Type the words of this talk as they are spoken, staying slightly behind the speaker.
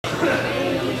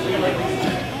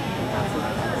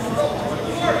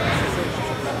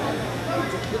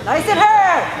Nice in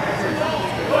her!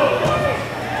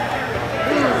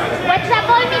 Watch that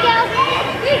ball, Miguel.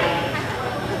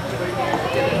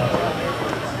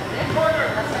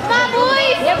 Come on,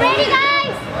 boys. Get ready,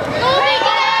 guys. Go,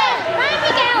 Miguel. Run,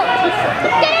 Miguel.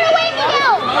 Get it away,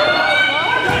 Miguel.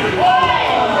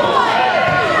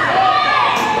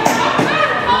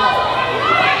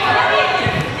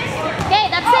 Okay,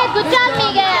 that's it. Good job,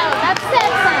 Miguel. That's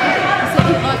it, son.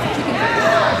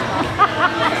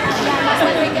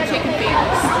 Chicken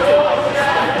fingers.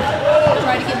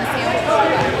 Try to get the sandwich.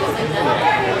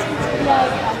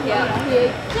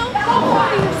 Don't go for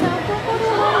yourself. Don't go to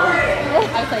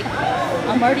work. I was like,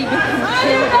 I'm already making the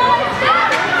sandwich.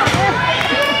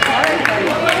 Sorry,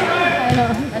 buddy. I know.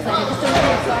 I was like, I just don't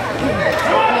feel sorry.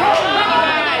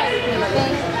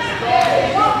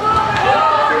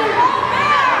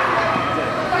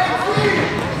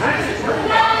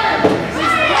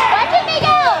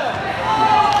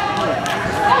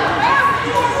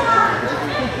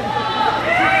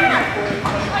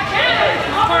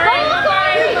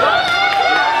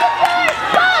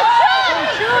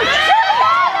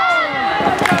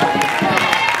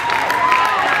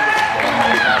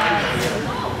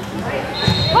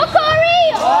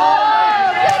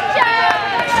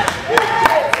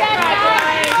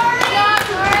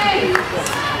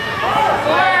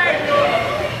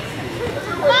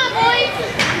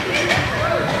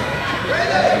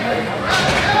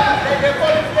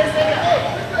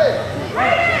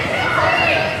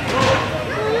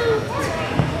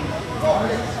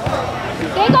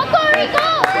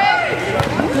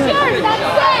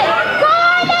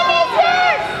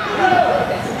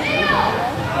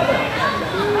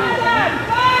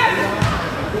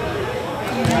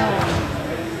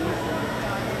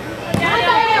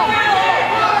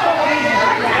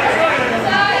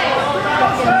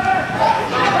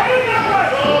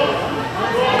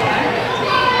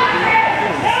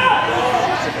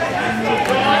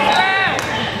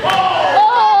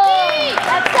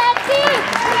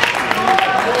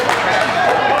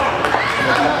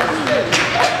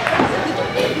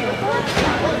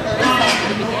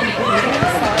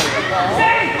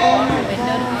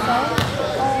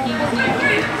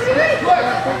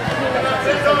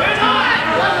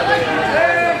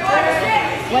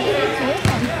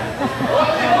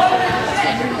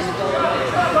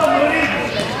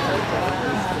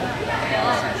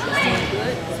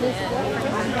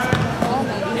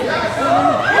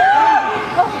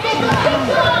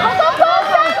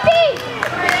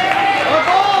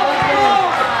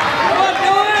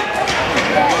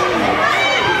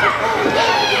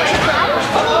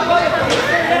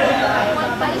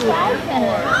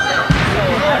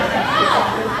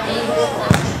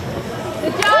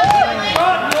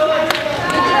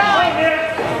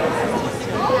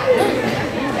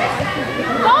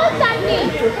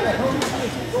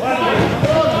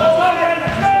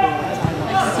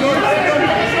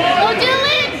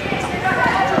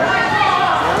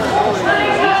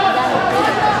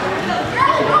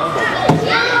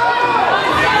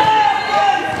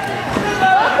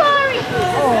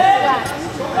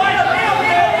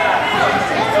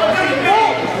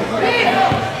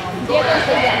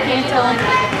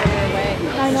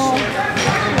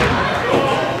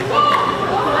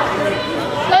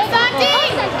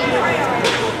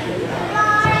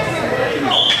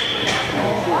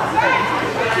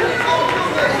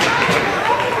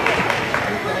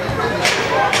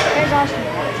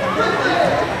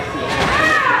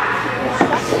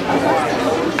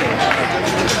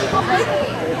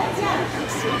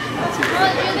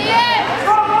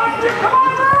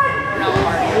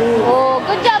 Oh,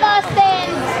 good job, Austin.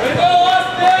 Good go,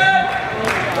 Austin.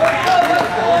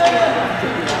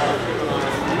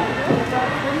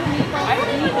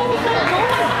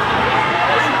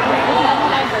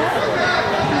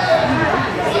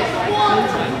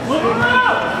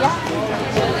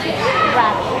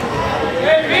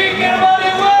 Hey, Pete, get him out of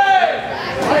your way.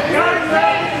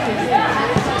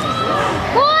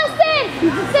 Go, Austin.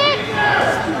 Sit.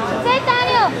 Sit,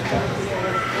 Daniel.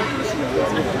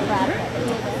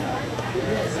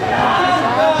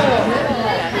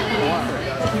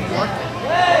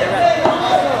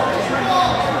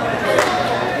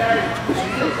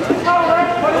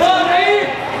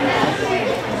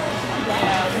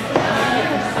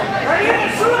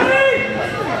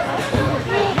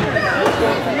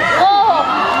 Oh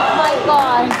my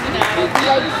God.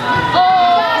 Like, oh.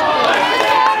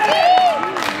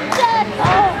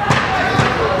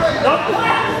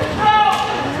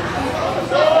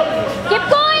 Keep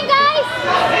going, guys.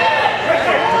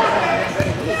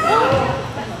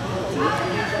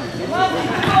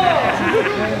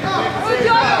 Good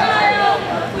job, Kyle.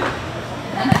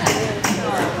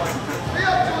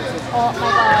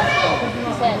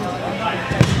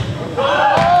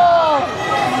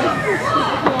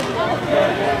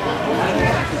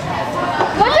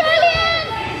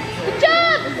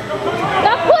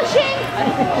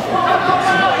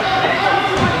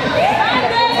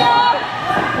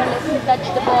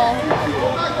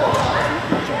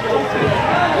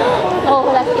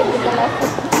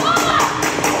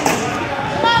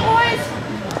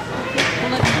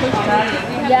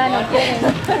 Yeah, no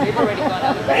kidding. They've already gone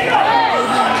out.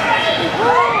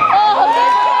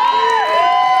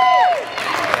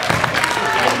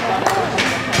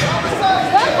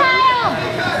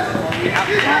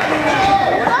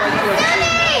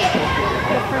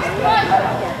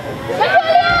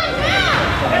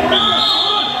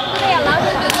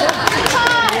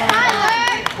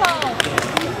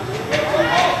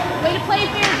 Way to play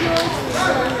fair, Jules.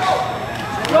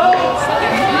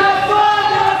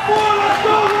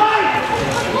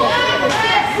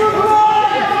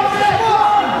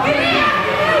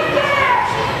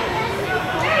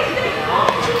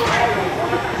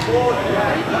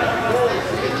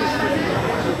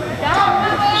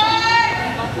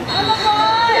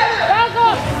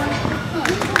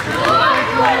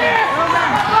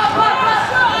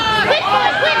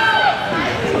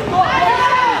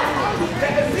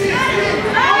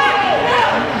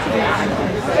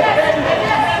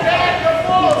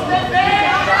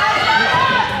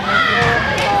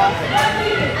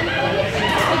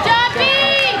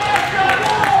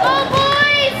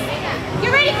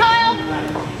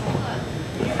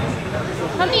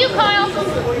 Come to you, Kyle.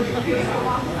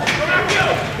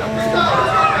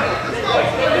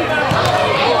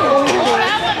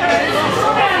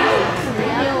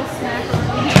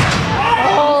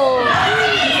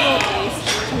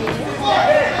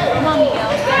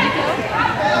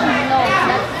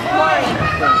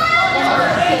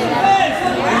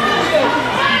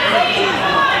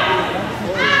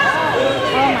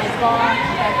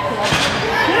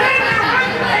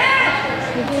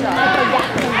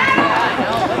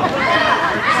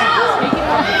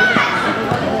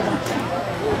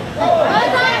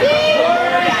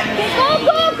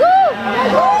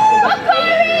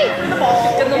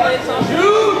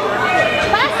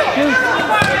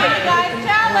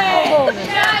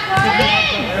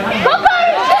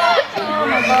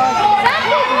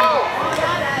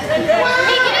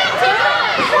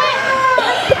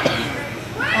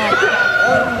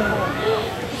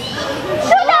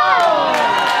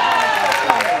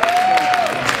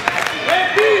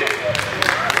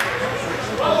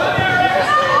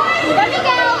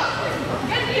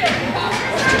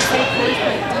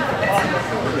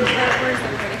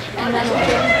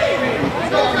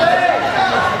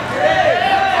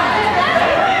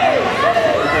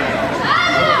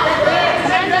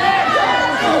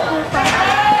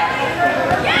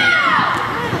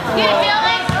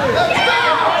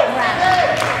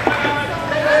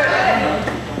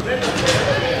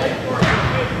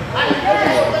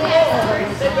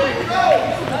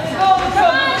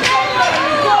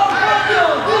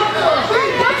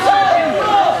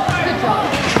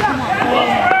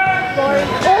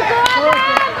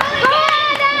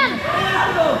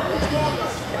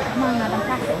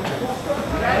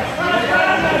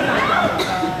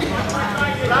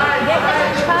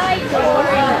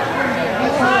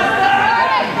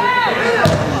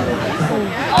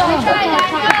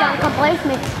 Play with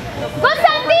me. Go,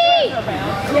 Sandy!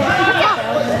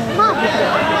 Mom.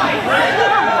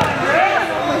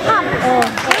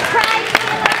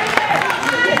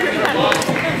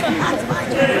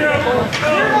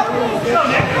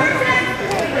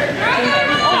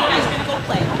 Go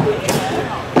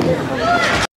play.